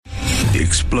The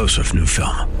explosive new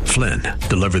film, Flynn,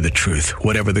 deliver the truth,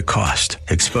 whatever the cost,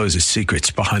 exposes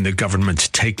secrets behind the government's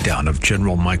takedown of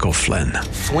General Michael Flynn.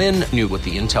 Flynn knew what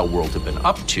the intel world had been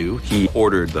up to. He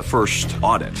ordered the first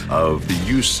audit of the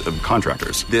use of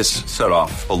contractors. This set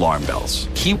off alarm bells.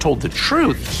 He told the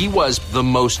truth. He was the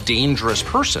most dangerous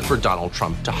person for Donald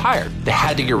Trump to hire. They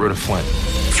had to get rid of Flynn.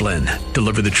 Flynn,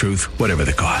 deliver the truth, whatever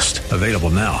the cost. Available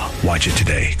now. Watch it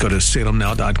today. Go to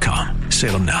salemnow.com.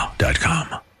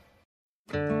 salemnow.com.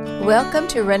 Welcome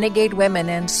to Renegade Women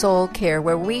and Soul Care,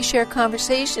 where we share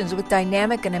conversations with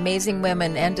dynamic and amazing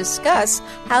women and discuss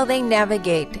how they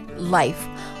navigate life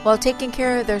while taking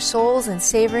care of their souls and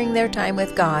savoring their time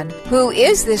with God. Who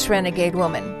is this renegade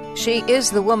woman? She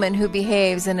is the woman who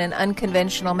behaves in an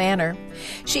unconventional manner.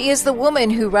 She is the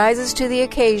woman who rises to the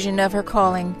occasion of her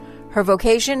calling, her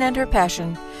vocation and her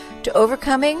passion, to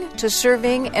overcoming, to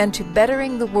serving, and to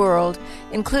bettering the world,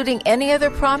 including any other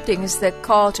promptings that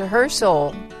call to her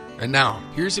soul. And now,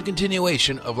 here's a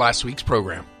continuation of last week's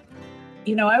program.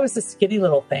 You know, I was a skinny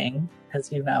little thing,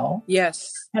 as you know.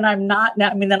 Yes. And I'm not now.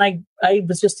 I mean, then I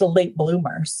was just a late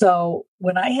bloomer. So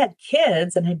when I had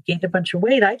kids and had gained a bunch of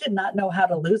weight, I did not know how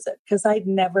to lose it because I'd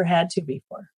never had to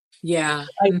before. Yeah.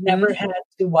 I'd never had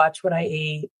to watch what I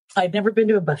ate. I'd never been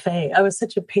to a buffet. I was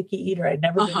such a picky eater. I'd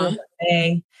never been to a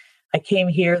buffet. I came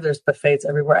here, there's buffets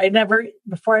everywhere.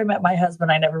 Before I met my husband,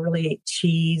 I never really ate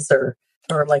cheese or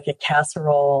like a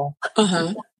casserole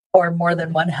or more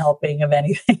than one helping of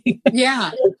anything.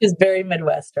 Yeah. Which is very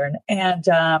Midwestern. And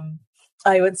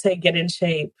I would say get in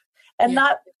shape. And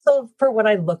not so for what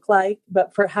I look like,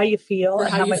 but for how you feel For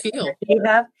and how how you much feel. energy you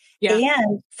have. Yeah.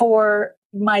 And for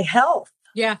my health.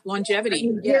 Yeah. Longevity.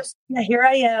 Yes. Here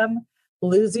I am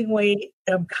losing weight.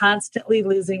 I'm constantly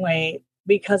losing weight.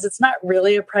 Because it's not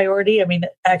really a priority. I mean,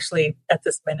 actually, at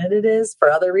this minute it is for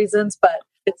other reasons, but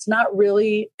it's not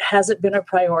really, hasn't been a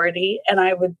priority. And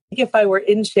I would think if I were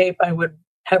in shape, I would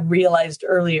have realized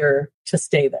earlier to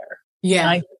stay there. Yeah. And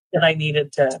I think that I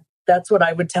needed to, that's what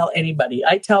I would tell anybody.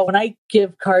 When I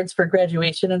give cards for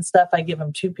graduation and stuff, I give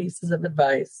them 2 pieces of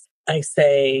advice. I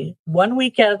say 1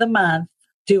 week out of the month,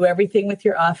 do everything with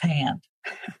your offhand.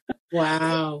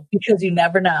 Wow. Because you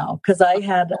never know. Because I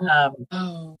had,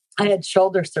 I had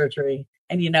shoulder surgery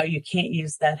and, you can't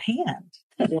use that hand.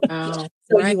 Wow.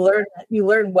 So you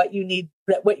learn what you need,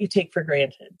 what you take for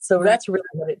granted. So that's really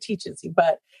what it teaches you,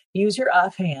 but use your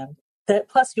offhand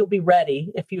plus you'll be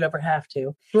ready if you ever have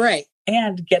to. Right.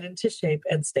 And get into shape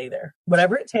and stay there.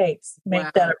 Whatever it takes,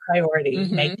 make that a priority.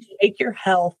 Mm-hmm. Make your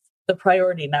health the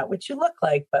priority, not what you look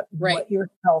like, but what your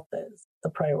health is the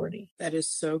priority. That is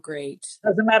so great.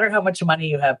 Doesn't matter how much money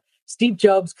you have. Steve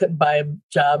Jobs couldn't buy him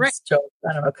jobs.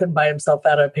 Right. Couldn't buy himself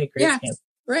out of pancreas cancer.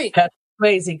 Right. Patrick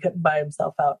Swayze couldn't buy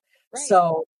himself out. Right.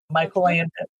 So Michael Landon,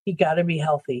 you got to be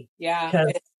healthy. Yeah,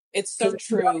 it's so true. If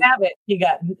you don't have it,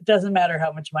 it doesn't matter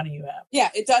how much money you have. Yeah,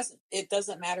 it doesn't. It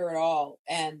doesn't matter at all.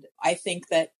 And I think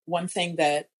that one thing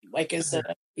that is a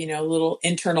little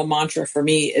internal mantra for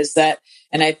me is that,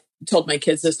 and I've told my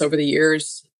kids this over the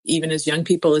years, even as young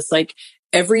people, it's like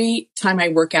every time I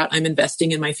work out, I'm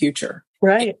investing in my future.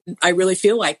 Right. And I really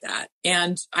feel like that.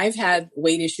 And I've had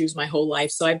weight issues my whole life.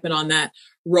 So I've been on that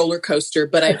roller coaster,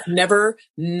 but I've never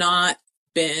not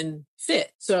been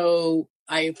fit. So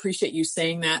I appreciate you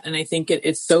saying that. And I think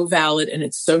it's so valid and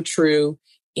it's so true.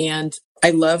 And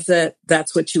I love that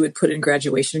that's what you would put in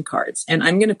graduation cards. And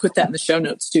I'm going to put that in the show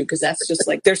notes too, because that's just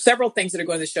like, there's several things that are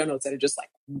going in the show notes that are just like,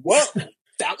 whoa,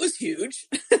 that was huge.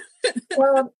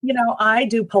 Well, I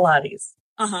do Pilates.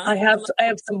 I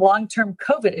have some long-term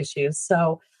COVID issues,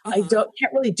 so I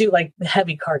can't really do like the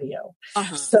heavy cardio.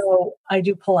 So I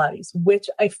do Pilates, which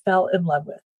I fell in love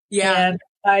with. Yeah.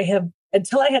 And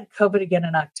until I had COVID again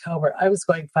in October, I was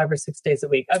going 5 or 6 days a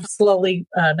week. I'm slowly,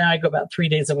 now I go about 3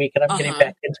 days a week and I'm getting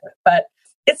back into it, but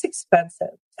it's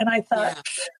expensive. And I thought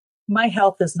my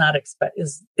health is not expensive.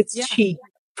 It's cheap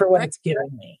for what it's giving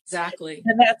me. Exactly.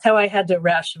 And that's how I had to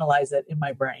rationalize it in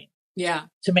my brain. Yeah.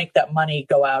 To make that money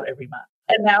go out every month.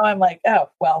 And now I'm like, oh,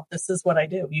 well, this is what I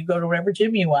do. You go to whatever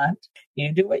gym you want,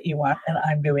 you do what you want, and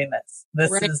I'm doing this.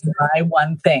 This is my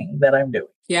one thing that I'm doing.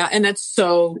 Yeah. And it's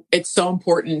so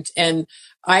important. And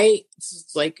this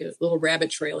is like a little rabbit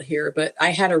trail here, but I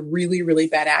had a really, really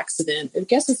bad accident. I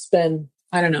guess it's been,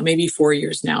 I don't know, maybe 4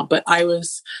 years now, but I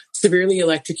was severely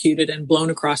electrocuted and blown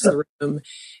across the room.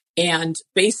 And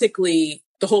basically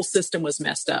the whole system was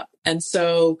messed up. And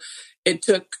so it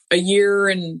took a year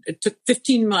and it took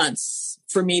 15 months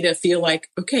for me to feel like,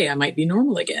 okay, I might be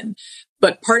normal again.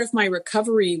 But part of my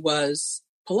recovery was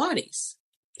Pilates.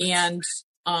 And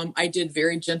I did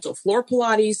very gentle floor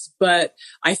Pilates, but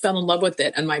I fell in love with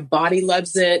it and my body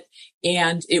loves it.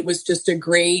 And it was just a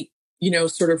great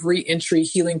sort of re-entry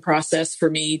healing process for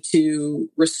me to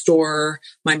restore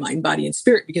my mind, body, and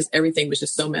spirit, because everything was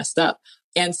just so messed up.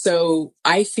 And so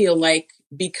I feel like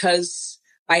because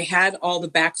I had all the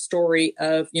backstory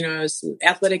of, I was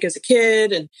athletic as a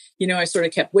kid, and, I sort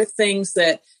of kept with things,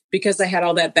 that because I had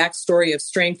all that backstory of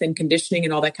strength and conditioning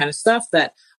and all that kind of stuff,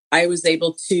 that I was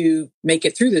able to make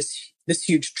it through this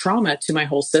huge trauma to my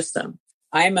whole system.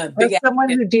 I'm a big someone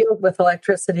who deals with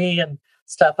electricity and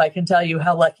stuff. I can tell you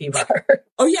how lucky you are.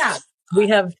 Oh yeah. We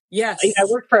have, yes. I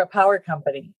work for a power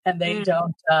company, and they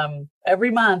don't,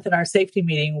 every month in our safety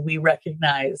meeting, we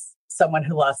recognize someone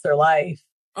who lost their life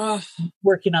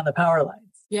working on the power lines.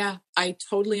 Yeah, I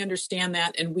totally understand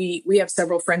that. And we have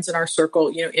several friends in our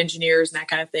circle, engineers and that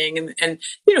kind of thing. And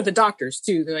the doctors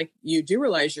too. They're like, you do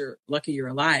realize you're lucky you're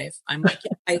alive. I'm like,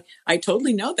 yeah, I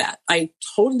totally know that. I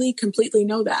totally, completely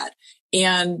know that.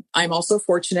 And I'm also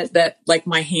fortunate that like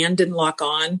my hand didn't lock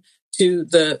on to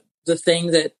the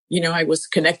thing that, I was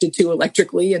connected to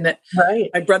electrically, and that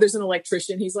my brother's an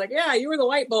electrician. He's like, yeah, you were the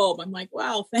light bulb. I'm like,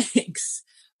 wow, thanks.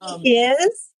 He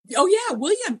is? Oh yeah.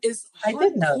 William is I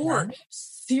didn't know that.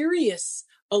 Serious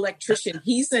electrician.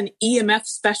 He's an EMF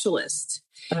specialist,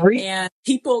 and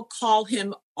people call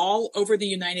him all over the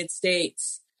United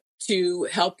States to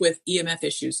help with EMF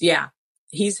issues. Yeah.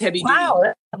 He's heavy duty. Wow.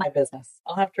 That's my business.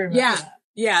 I'll have to remember that.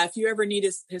 Yeah, if you ever need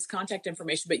his contact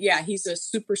information. But yeah, he's a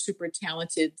super, super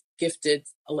talented, gifted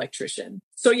electrician.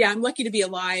 So yeah, I'm lucky to be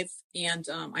alive, and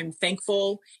I'm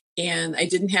thankful. And I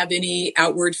didn't have any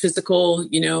outward physical,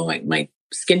 my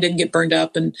skin didn't get burned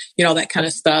up and, all that kind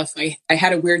of stuff. I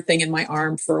had a weird thing in my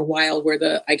arm for a while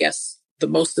where I guess the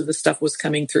most of the stuff was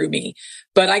coming through me.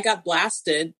 But I got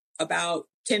blasted about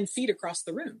 10 feet across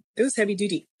the room. It was heavy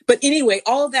duty. But anyway,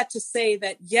 all of that to say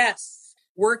that, yes,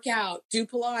 work out, do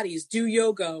Pilates, do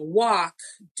yoga, walk,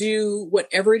 do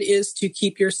whatever it is to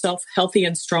keep yourself healthy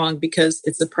and strong, because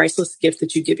it's a priceless gift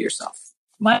that you give yourself.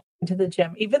 To the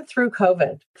gym, even through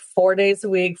COVID, 4 days a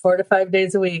week, 4 to 5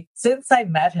 days a week, since I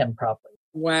met him probably.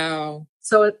 Wow.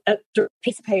 So a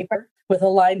piece of paper with a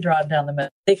line drawn down the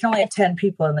middle. They can only have 10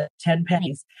 people in the 10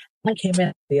 pennies. I came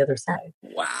in the other side.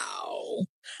 Wow.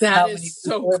 That is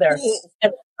so cool. There.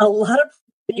 And a lot of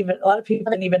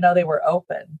people didn't even know they were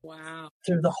open. Wow.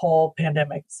 Through the whole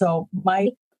pandemic. So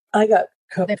I got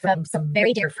COVID from some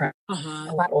very dear friend,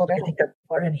 a lot older, I think,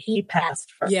 and he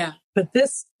passed from. Yeah. But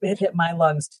it hit my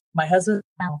lungs. My husband,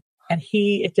 and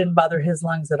it didn't bother his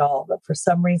lungs at all. But for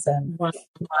some reason,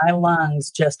 my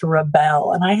lungs just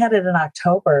rebel. And I had it in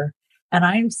October, and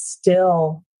I'm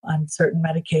still on certain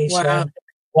medication,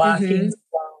 walking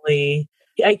slowly.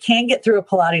 I can get through a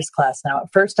Pilates class now.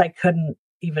 At first, I couldn't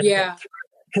even get through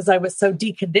it because I was so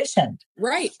deconditioned.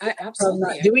 Right. Absolutely.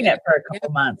 From not doing it for a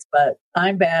couple months. But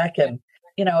I'm back, and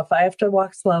if I have to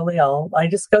walk slowly, I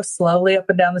just go slowly up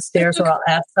and down the stairs, or I'll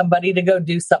ask somebody to go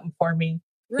do something for me,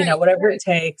 whatever it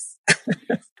takes,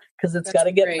 because it's got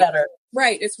to get better.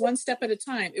 Right. It's one step at a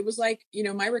time. It was like,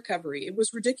 my recovery. It was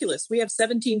ridiculous. We have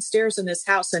 17 stairs in this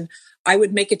house, and I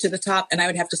would make it to the top and I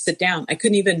would have to sit down. I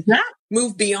couldn't even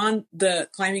move beyond the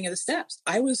climbing of the steps.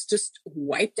 I was just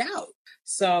wiped out.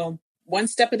 So one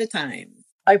step at a time.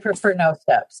 I prefer no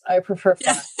steps. I prefer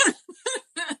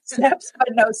steps, but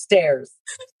no stairs.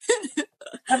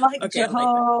 I'm like,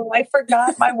 I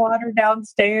forgot my water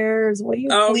downstairs. Will you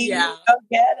please go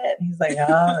get it? And he's like,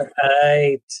 all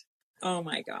right. Oh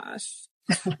my gosh.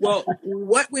 Well,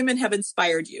 what women have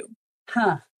inspired you?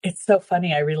 It's so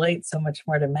funny. I relate so much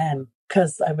more to men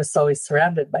because I was always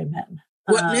surrounded by men.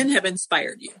 What men have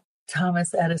inspired you?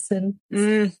 Thomas Edison.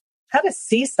 How to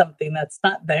see something that's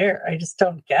not there. I just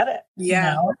don't get it.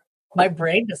 Yeah. My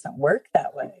brain doesn't work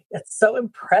that way. It's so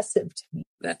impressive to me.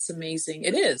 That's amazing.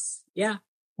 It is. Yeah.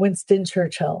 Winston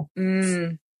Churchill.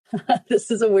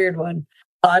 This is a weird one.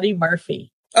 Audie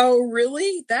Murphy. Oh,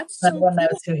 really? That's so no one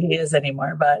knows who he is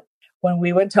anymore. But when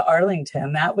we went to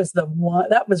Arlington, that was the one.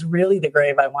 That was really the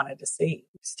grave I wanted to see.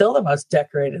 Still the most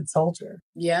decorated soldier.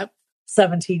 Yep.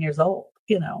 17 years old.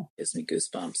 Gives me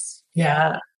goosebumps.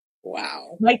 Yeah.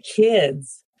 Wow. My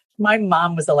kids. My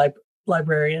mom was a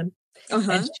librarian.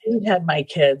 And she had my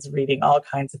kids reading all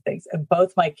kinds of things. And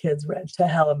both my kids read To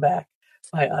Hell and Back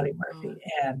by Audie Murphy.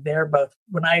 And they're both,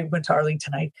 when I went to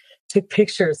Arlington, I took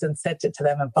pictures and sent it to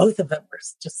them. And both of them were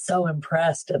just so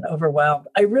impressed and overwhelmed.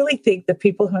 I really think the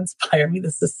people who inspire me,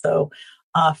 this is so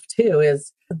off too,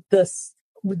 is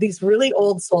these really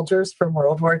old soldiers from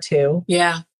World War II.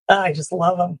 Yeah. I just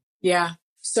love them. Yeah.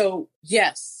 So,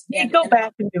 yes. Go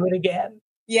back and do it again.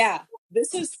 Yeah.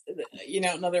 This is,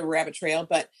 another rabbit trail,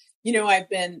 but I've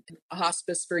been a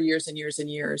hospice for years and years and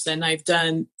years, and I've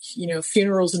done,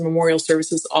 funerals and memorial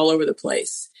services all over the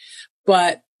place.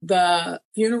 But the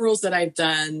funerals that I've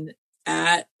done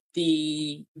at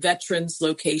the veterans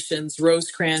locations,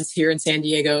 Rosecrans here in San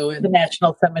Diego and the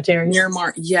national cemeteries.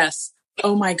 Miramar. Yes.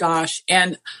 Oh my gosh.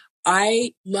 And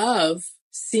I love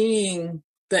seeing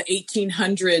the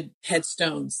 1800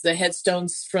 headstones, the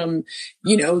headstones from,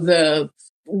 the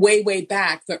way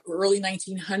back, the early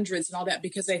 1900s and all that,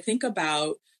 because I think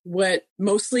about what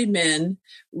mostly men,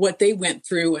 what they went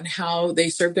through and how they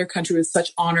served their country with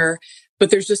such honor. But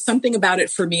there's just something about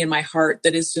it for me in my heart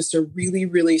that is just a really,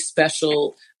 really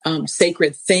special,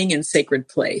 sacred thing and sacred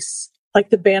place.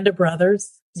 Like the Band of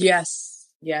Brothers. Yes.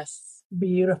 Yes.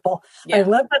 Beautiful. Yeah. I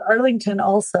love at Arlington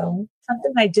also.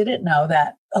 Something I didn't know,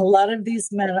 that a lot of these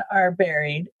men are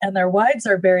buried and their wives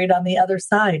are buried on the other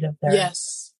side of their.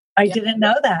 Yes. I didn't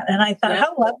know that. And I thought,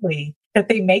 how lovely that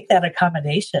they make that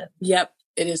accommodation. Yep.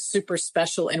 It is super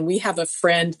special. And we have a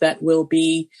friend that will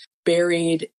be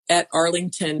buried at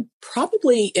Arlington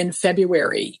probably in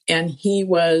February. And he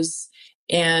was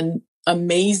an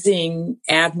amazing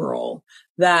admiral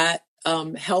that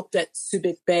helped at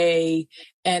Subic Bay.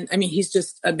 And I mean, he's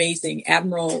just amazing.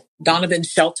 Admiral Donovan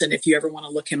Shelton, if you ever want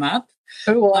to look him up.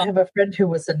 Oh, well, I have a friend who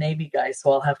was a Navy guy,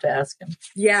 so I'll have to ask him.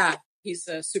 Yeah, he's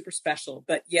super special.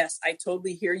 But yes, I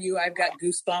totally hear you. I've got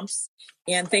goosebumps.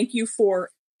 And thank you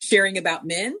for sharing about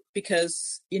men,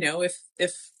 because,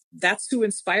 if that's who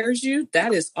inspires you,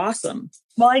 that is awesome.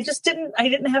 Well, I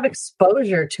didn't have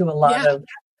exposure to a lot of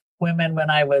women when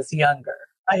I was younger.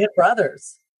 I had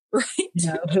brothers, right,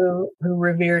 who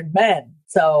revered men.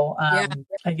 So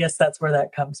I guess that's where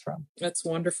that comes from. That's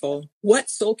wonderful. What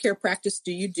soul care practice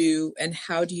do you do, and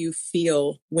how do you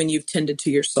feel when you've tended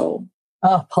to your soul?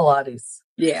 Oh, Pilates.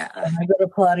 Yeah. When I go to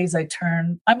Pilates,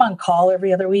 I'm on call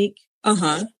every other week.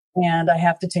 Uh-huh. And I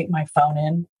have to take my phone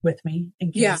in with me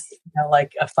in case,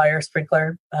 like a fire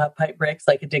sprinkler pipe breaks,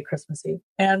 like it did Christmas Eve.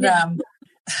 And,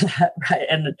 right.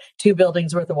 And 2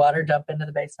 buildings worth of water dump into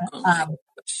the basement.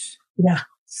 Yeah.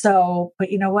 So,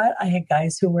 but you know what? I had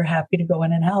guys who were happy to go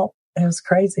in and help. It was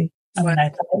crazy. I mean, I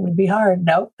thought it would be hard.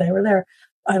 Nope, they were there.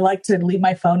 I like to leave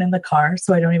my phone in the car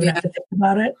so I don't even have to think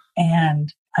about it.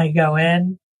 And I go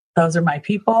in. Those are my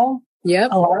people.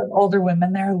 Yep. A lot of older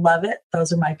women there love it.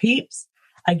 Those are my peeps.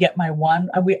 I get my one.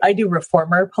 I do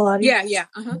reformer Pilates. Yeah.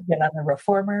 Uh-huh. I get on the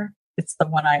reformer. It's the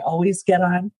one I always get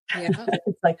on. Yeah.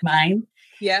 It's like mine.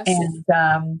 Yes.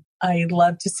 And I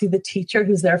love to see the teacher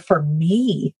who's there for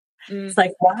me. Mm-hmm. It's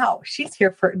like, wow, she's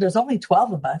here there's only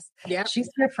 12 of us. Yeah.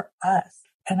 She's here for us.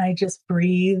 And I just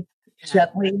breathe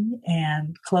gently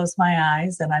and close my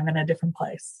eyes, and I'm in a different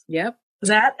place. Yep.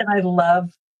 That, and I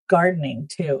love gardening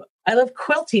too. I love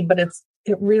quilting, but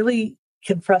it really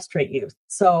can frustrate you.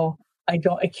 So I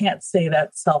can't say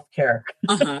that's self-care.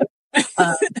 Uh-huh.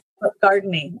 But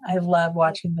gardening, I love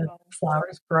watching the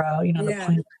flowers grow, the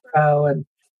plants grow, and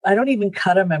I don't even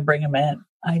cut them and bring them in.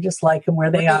 I just like them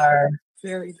where they are.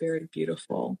 Very, very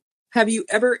beautiful. Have you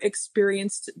ever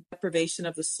experienced deprivation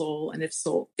of the soul? And if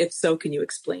so, can you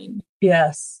explain?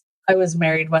 Yes. I was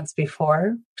married once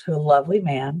before to a lovely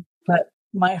man, but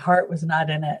my heart was not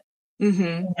in it.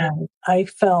 Mm-hmm. And I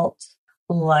felt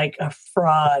like a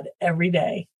fraud every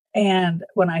day. And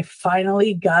when I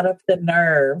finally got up the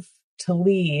nerve to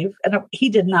leave, and he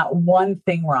did not one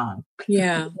thing wrong.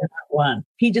 Yeah. Not one.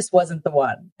 He just wasn't the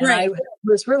one. And I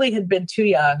had been too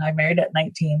young. I married at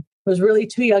 19. Was really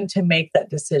too young to make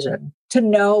that decision, to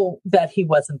know that he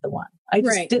wasn't the one. I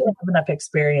just didn't have enough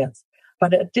experience,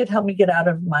 but it did help me get out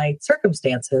of my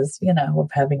circumstances, of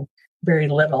having very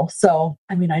little. So,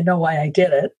 I mean, I know why I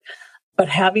did it, but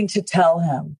having to tell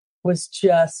him was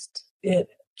it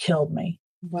killed me.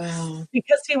 Wow.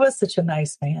 Because he was such a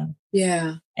nice man.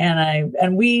 Yeah.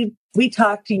 And we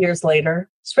talked years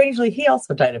later. Strangely, he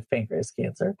also died of pancreas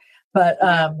cancer, but,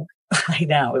 I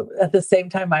know. At the same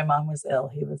time, my mom was ill.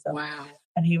 He was ill. Wow.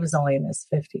 And he was only in his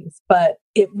 50s. But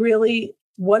it really,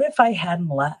 what if I hadn't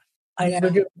left? I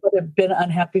would have been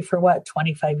unhappy for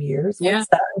 25 years? What's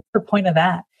that? What's the point of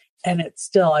that? And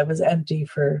I was empty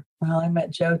I met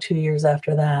Joe 2 years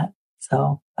after that.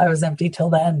 So I was empty till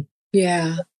then.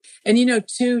 Yeah. And,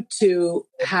 to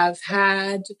have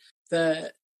had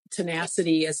the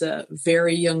tenacity as a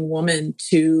very young woman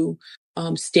to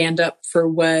stand up for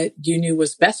what you knew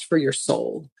was best for your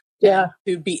soul. Yeah.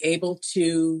 To be able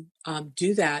to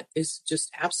do that is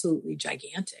just absolutely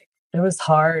gigantic. It was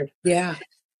hard. Yeah.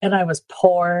 And I was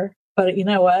poor. But you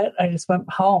know what? I just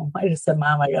went home. I just said,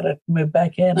 Mom, I got to move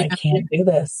back in. I can't do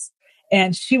this.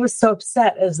 And she was so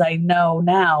upset, as I know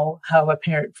now how a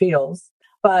parent feels.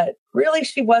 But really,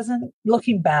 she wasn't.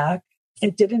 Looking back,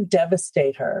 it didn't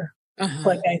devastate her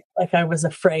like I was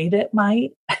afraid it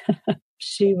might. I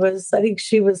think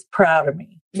she was proud of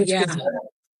me, which was good,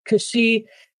 because she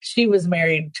she was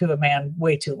married to a man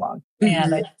way too long.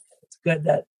 And I think it's good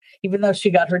that even though she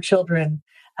got her children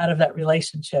out of that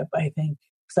relationship, I think,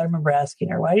 because I remember asking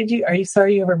her, are you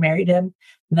sorry you ever married him?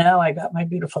 No, I got my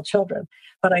beautiful children.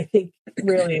 But I think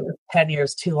really it was 10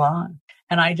 years too long.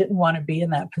 And I didn't want to be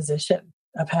in that position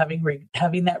of having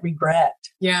that regret.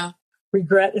 Yeah.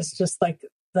 Regret is just like,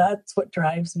 that's what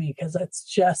drives me, because it's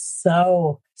just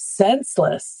so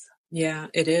senseless. Yeah,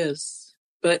 it is.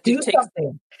 But do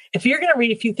something. If you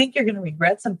think you're going to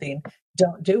regret something,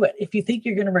 don't do it. If you think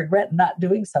you're going to regret not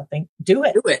doing something, do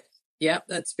it. Do it. Yep,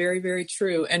 that's very, very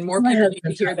true. And more people need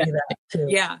to hear that too.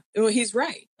 Yeah, well, he's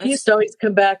right. He used to always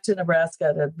come back to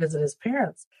Nebraska to visit his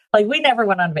parents. Like, we never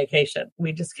went on vacation.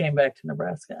 We just came back to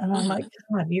Nebraska. And I'm like,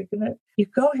 God, you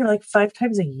go here like 5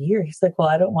 times a year. He's like, well,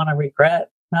 I don't want to regret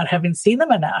not having seen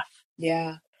them enough.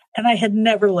 Yeah. And I had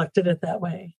never looked at it that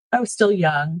way. I was still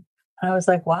young. And I was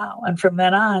like, wow. And from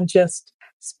then on, just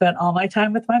spent all my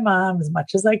time with my mom as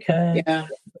much as I could. Yeah.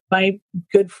 My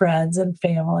good friends and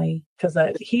family, because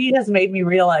he has made me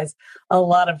realize a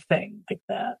lot of things like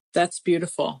that. That's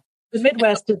beautiful. The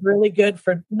Midwest is really good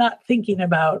for not thinking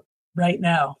about right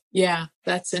now. Yeah,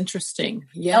 that's interesting.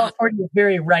 Yeah. California is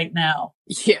very right now.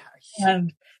 Yeah.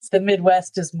 And the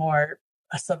Midwest is more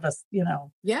of us,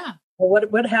 Yeah. Well,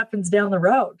 what happens down the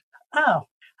road? Oh,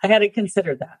 I hadn't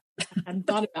considered that. I hadn't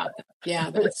thought about that.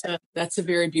 Yeah, that's a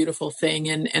very beautiful thing.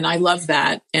 And I love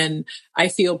that. And I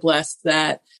feel blessed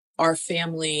that our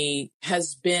family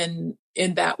has been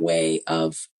in that way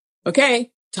of,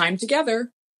 okay, time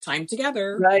together.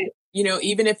 Right.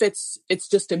 Even if it's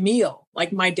just a meal,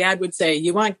 like my dad would say,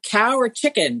 you want cow or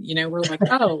chicken? We're like,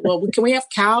 oh, well, can we have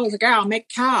cow? He's like, I'll make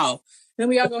cow. Then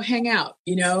we all go hang out,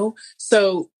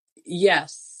 So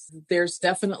yes, there's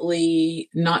definitely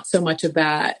not so much of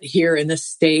that here in this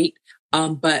state.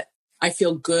 But I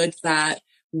feel good that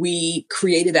we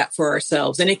created that for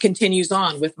ourselves, and it continues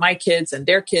on with my kids and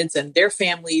their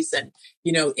families and,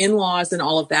 in-laws and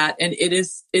all of that. And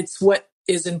it's what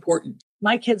is important.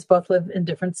 My kids both live in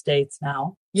different states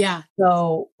now. Yeah.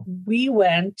 So we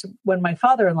went when my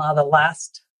father-in-law, the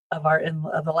last of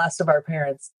our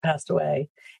parents, passed away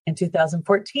in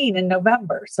 2014 in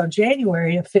November. So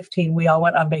January of 15, we all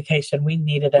went on vacation. We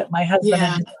needed it. My husband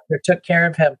and his mother took care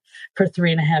of him for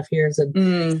 3.5 years.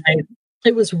 And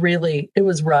it was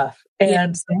rough.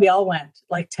 And so we all went,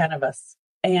 like 10 of us.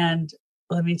 And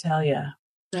let me tell you.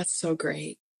 That's so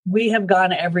great. We have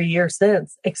gone every year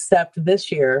since, except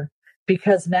this year,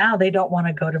 because now they don't want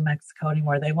to go to Mexico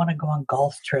anymore. They want to go on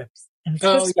golf trips. And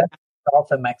it's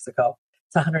golf in Mexico.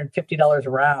 It's $150 a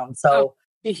round. So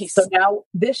now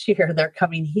this year they're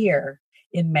coming here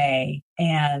in May,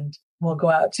 and we'll go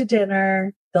out to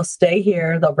dinner. They'll stay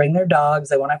here. They'll bring their dogs.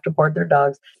 They won't have to board their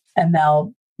dogs. And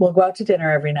we'll go out to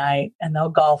dinner every night, and they'll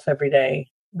golf every day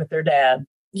with their dad.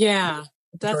 Yeah.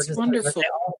 That's George's wonderful.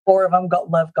 All 4 of them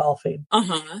love golfing.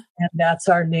 Uh-huh. And that's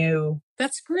our new.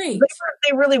 That's great.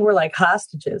 They really were like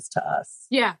hostages to us.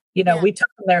 Yeah. We took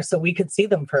them there so we could see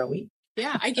them for a week.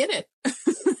 Yeah, I get it.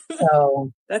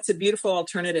 So that's a beautiful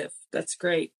alternative. That's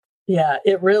great. Yeah,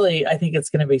 I think it's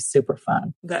going to be super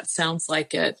fun. That sounds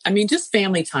like it. I mean, just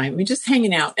family time. I mean, just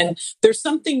hanging out. And there's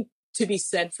something to be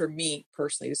said for me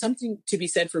personally. There's something to be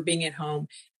said for being at home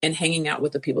and hanging out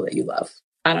with the people that you love.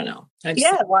 I don't know.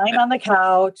 Lying on the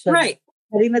couch. And right.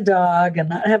 Petting the dog and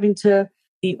not having to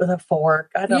eat with a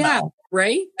fork. I don't know.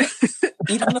 Right?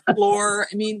 Eat on the floor.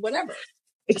 I mean, whatever.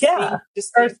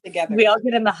 Just being together. We all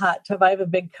get in the hot tub. I have a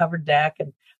big covered deck,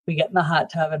 and we get in the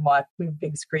hot tub and watch. We have a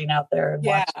big screen out there and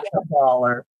watch football,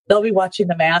 or they'll be watching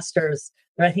the Masters.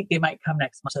 Or I think they might come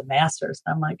next month, the Masters.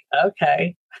 And I'm like,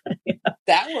 okay.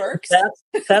 That works.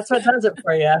 That's what does it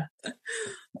for you.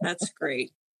 That's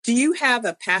great. Do you have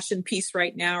a passion piece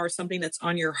right now, or something that's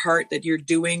on your heart that you're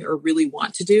doing or really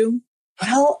want to do?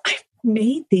 Well, I've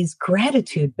made these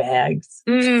gratitude bags.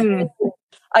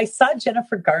 I saw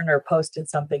Jennifer Garner posted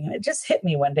something, and it just hit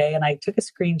me one day, and I took a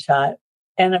screenshot,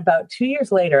 and about 2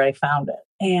 years later, I found it.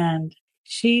 And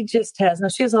she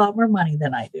has a lot more money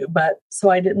than I do,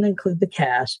 so I didn't include the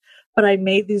cash, but I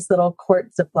made these little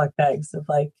quart Ziploc bags of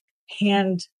like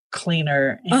hand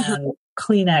cleaner and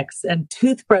Kleenex and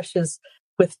toothbrushes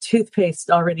with toothpaste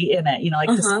already in it, like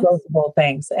disposable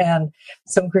things, and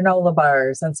some granola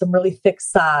bars and some really thick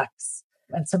socks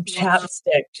and some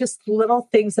chapstick, just little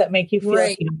things that make you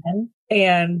feel human.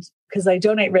 And because I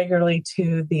donate regularly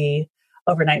to the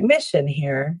overnight mission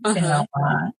here in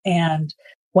Omaha, and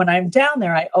when I'm down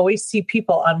there, I always see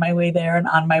people on my way there and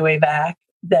on my way back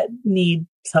that need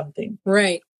something.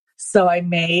 Right. So I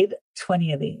made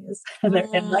 20 of these, and they're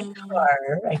in my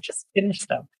car. I just finished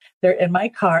them. They're in my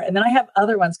car. And then I have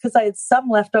other ones because I had some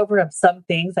left over of some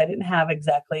things I didn't have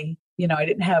exactly,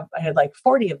 I had like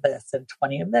 40 of this and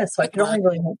 20 of this. So I could only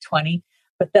really make 20.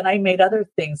 But then I made other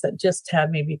things that just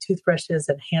had maybe toothbrushes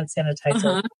and hand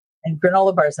sanitizer and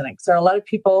granola bars and eggs. There are a lot of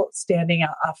people standing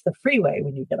out off the freeway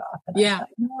when you get off. And I thought,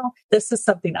 this is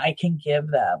something I can give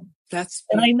them.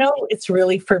 And I know it's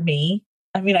really for me.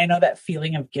 I mean, I know that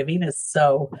feeling of giving is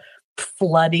so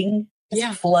flooding.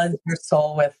 It floods your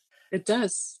soul with. It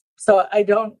does. So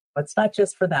it's not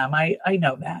just for them. I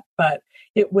know that, but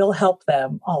it will help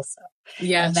them also.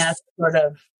 Yes. And that's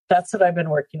what I've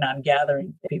been working on,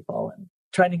 gathering people and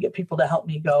trying to get people to help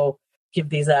me go give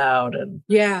these out. And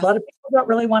a lot of people don't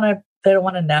really they don't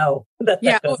want to know that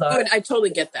goes on. I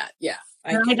totally get that. Yeah.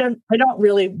 I don't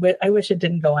really, I wish it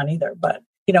didn't go on either, but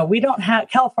we don't have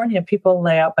California, people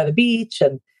lay out by the beach,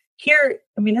 and here,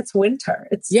 I mean, it's winter.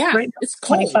 It's it's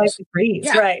 25 cold. degrees.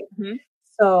 Yeah. Right. Mm-hmm.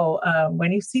 So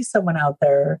when you see someone out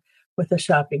there with a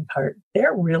shopping cart,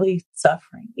 they're really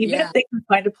suffering. Even if they can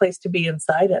find a place to be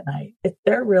inside at night,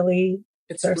 they're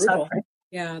suffering.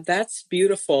 Yeah, that's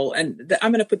beautiful. And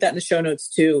I'm going to put that in the show notes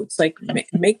too. It's like,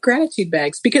 make gratitude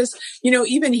bags because,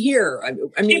 even here,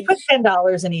 I mean, you put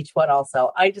 $10 in each one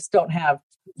also. I just don't have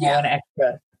an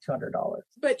extra $200.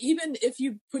 But even if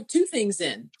you put 2 things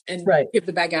in and give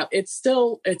the bag out, it's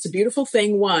a beautiful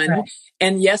thing. One. Right.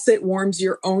 And yes, it warms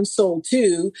your own soul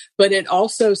too, but it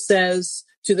also says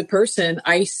to the person,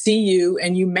 I see you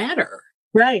and you matter.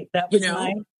 Right. That was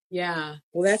mine. Yeah.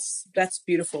 Well, that's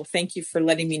beautiful. Thank you for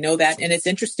letting me know that. And it's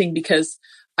interesting because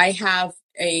I have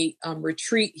a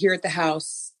retreat here at the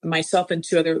house. Myself and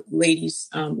 2 other ladies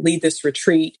lead this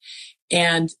retreat.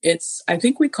 And I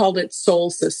think we called it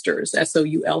Soul Sisters,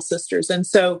 SOUL Sisters. And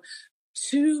so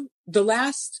the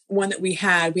last one that we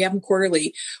have them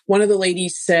quarterly. One of the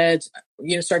ladies said,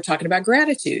 started talking about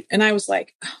gratitude. And I was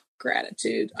like, oh,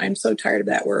 gratitude. I'm so tired of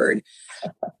that word.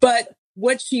 But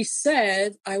what she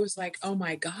said, I was like, oh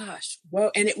my gosh.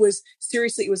 Whoa. And it was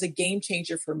a game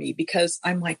changer for me because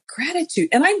I'm like, gratitude.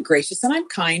 And I'm gracious and I'm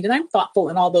kind and I'm thoughtful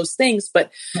and all those things.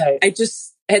 But I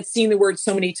just had seen the word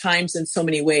so many times in so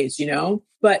many ways,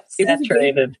 but it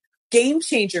was a game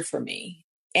changer for me.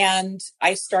 And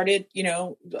I started,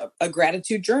 a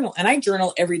gratitude journal, and I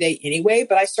journal every day anyway,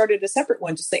 but I started a separate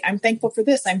one to say, I'm thankful for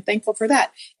this. I'm thankful for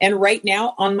that. And right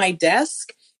now on my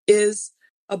desk is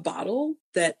a bottle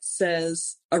that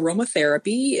says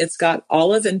aromatherapy. It's got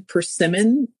olive and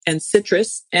persimmon and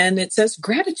citrus, and it says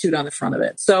gratitude on the front of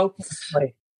it. So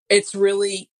it's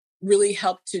really, really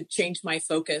helped to change my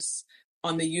focus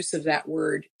on the use of that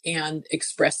word and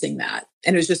expressing that.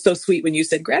 And it was just so sweet when you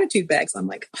said gratitude bags. I'm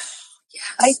like, oh,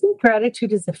 yes. I think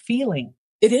gratitude is a feeling.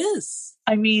 It is.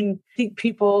 I mean, I think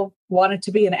people want it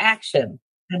to be an action,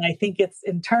 and I think it's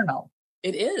internal.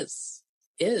 It is.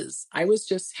 I was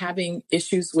just having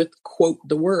issues with quote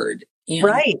the word.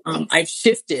 And, I've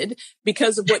shifted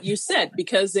because of what you said,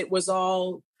 because it was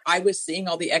I was seeing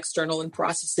all the external and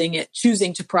processing it,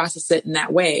 choosing to process it in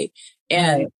that way.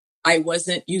 And I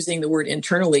wasn't using the word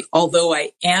internally, although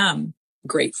I am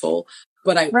grateful,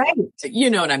 but you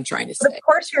know what I'm trying to say. But of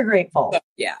course you're grateful. But,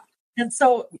 yeah. And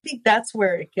so I think that's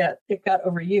where it got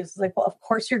overused. It's like, well, of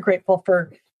course you're grateful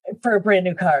for a brand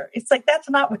new car. It's like, that's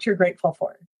not what you're grateful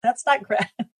for. That's not right.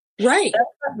 That's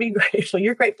not being grateful.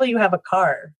 You're grateful you have a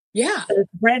car. Yeah. So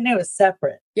brand new is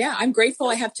separate. Yeah. I'm grateful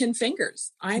I have 10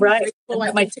 fingers. I'm grateful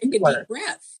I can take a deep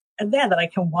breath. And then that I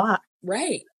can walk.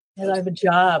 Right. And I have a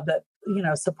job that,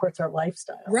 supports our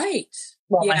lifestyle. Right.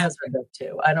 Well, my husband does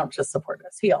too. I don't just support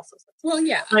us. He also supports. Well,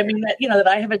 yeah. I mean, that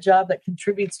I have a job that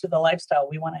contributes to the lifestyle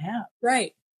we want to have.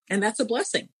 Right. And that's a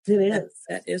blessing. It is.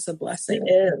 That is a blessing.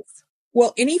 It is.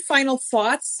 Well, any final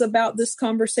thoughts about this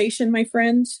conversation, my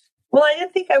friend? Well, I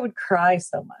didn't think I would cry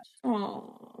so much.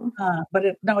 Oh, but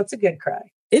it's a good cry.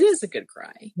 It is a good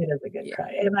cry. It is a good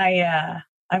cry. And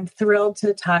I'm thrilled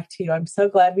to talk to you. I'm so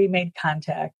glad we made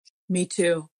contact. Me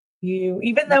too.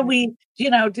 Even though we,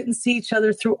 didn't see each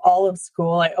other through all of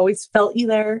school, I always felt you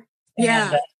there.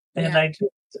 And I just,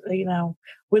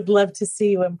 would love to see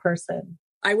you in person.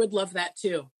 I would love that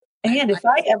too. And if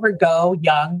I ever go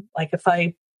young, like if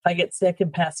I get sick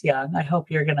and pass young, I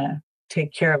hope you're going to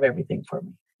take care of everything for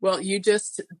me. Well, you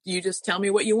just tell me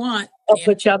what you want. I'll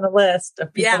put you on the list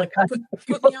of people to contact.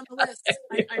 Put me on the list.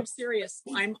 I'm serious.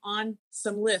 I'm on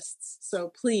some lists.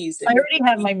 So please. I already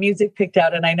have my music picked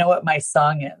out and I know what my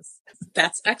song is.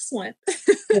 That's excellent.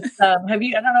 It's, I don't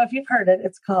know if you've heard it.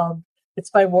 It's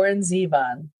by Warren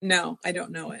Zevon. No, I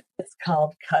don't know it. It's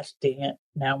called, gosh dang it.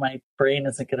 Now my brain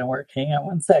isn't going to work. Hang on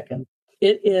one second.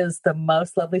 It is the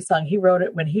most lovely song. He wrote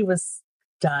it when he was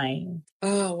dying.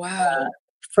 Oh, wow.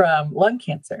 From lung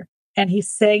cancer. And he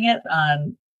sang it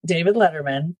on David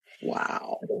Letterman.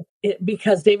 Wow.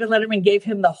 Because David Letterman gave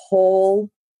him the whole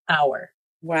hour.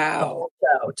 Wow. The whole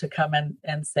show to come in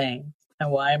and sing.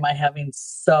 And why am I having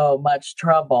so much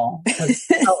trouble? Because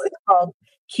it's called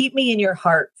Keep Me in Your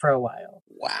Heart for a While.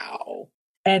 Wow.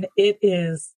 And it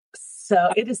is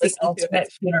the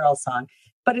ultimate funeral song.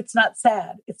 But it's not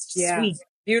sad. It's sweet.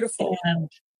 Beautiful. And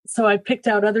so I picked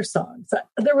out other songs.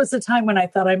 There was a time when I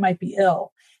thought I might be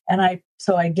ill. And I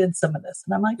did some of this.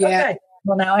 And I'm like, okay,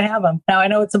 well, now I have them. Now I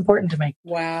know it's important to me.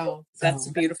 Wow. That's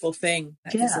a beautiful thing.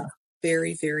 That is a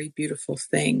very, very beautiful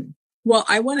thing. Well,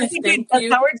 I want to thank you.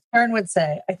 As Howard Stern would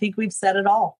say, I think we've said it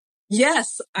all.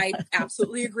 Yes, I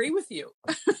absolutely agree with you.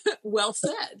 Well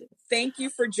said. Thank you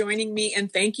for joining me.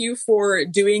 And thank you for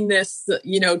doing this,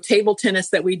 table tennis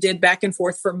that we did back and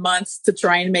forth for months to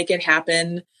try and make it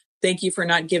happen. Thank you for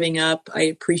not giving up. I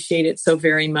appreciate it so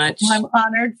very much. I'm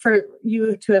honored for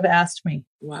you to have asked me.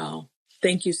 Wow.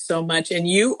 Thank you so much. And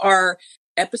you are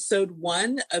episode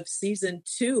 1 of season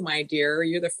 2, my dear.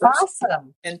 You're the first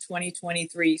in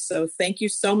 2023. So thank you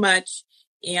so much.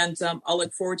 And I'll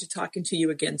look forward to talking to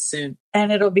you again soon.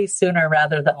 And it'll be sooner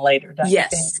rather than later.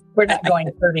 Yes. We're not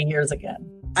going 30 years again.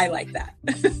 I like that.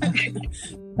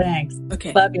 Thanks.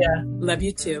 Okay. Love you. Love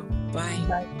you too. Bye.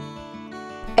 Bye.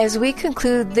 As we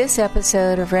conclude this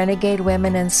episode of Renegade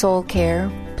Women and Soul Care,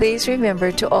 please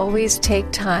remember to always take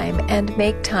time and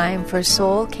make time for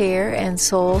soul care and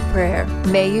soul prayer.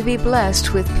 May you be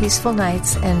blessed with peaceful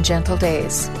nights and gentle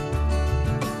days.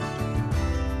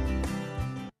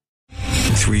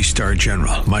 3-star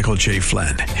General Michael J.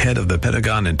 Flynn, head of the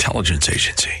Pentagon Intelligence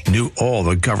Agency, knew all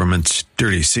the government's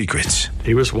dirty secrets.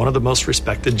 He was one of the most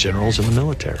respected generals in the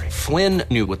military. Flynn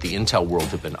knew what the intel world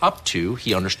had been up to.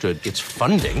 He understood its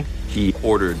funding. He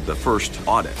ordered the first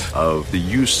audit of the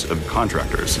use of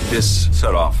contractors. This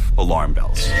set off alarm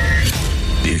bells.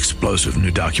 The explosive new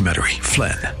documentary,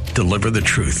 Flynn, Deliver the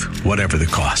Truth, Whatever the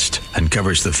Cost,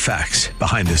 uncovers the facts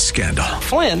behind this scandal.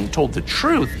 Flynn told the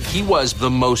truth. He was the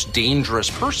most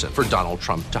dangerous person for Donald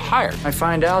Trump to hire. I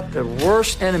find out the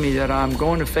worst enemy that I'm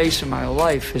going to face in my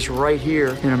life is right here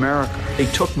in America. They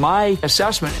took my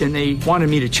assessment and they wanted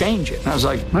me to change it. And I was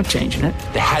like, I'm not changing it.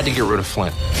 They had to get rid of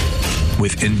Flynn.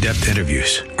 With in-depth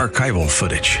interviews, archival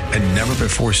footage, and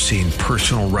never-before-seen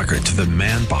personal records of the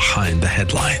man behind the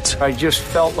headlines. I just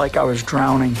felt like I was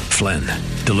drowning. Flynn,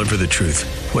 Deliver the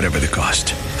Truth, Whatever the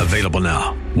Cost. Available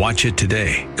now. Watch it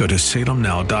today. Go to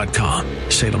salemnow.com.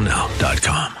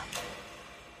 salemnow.com.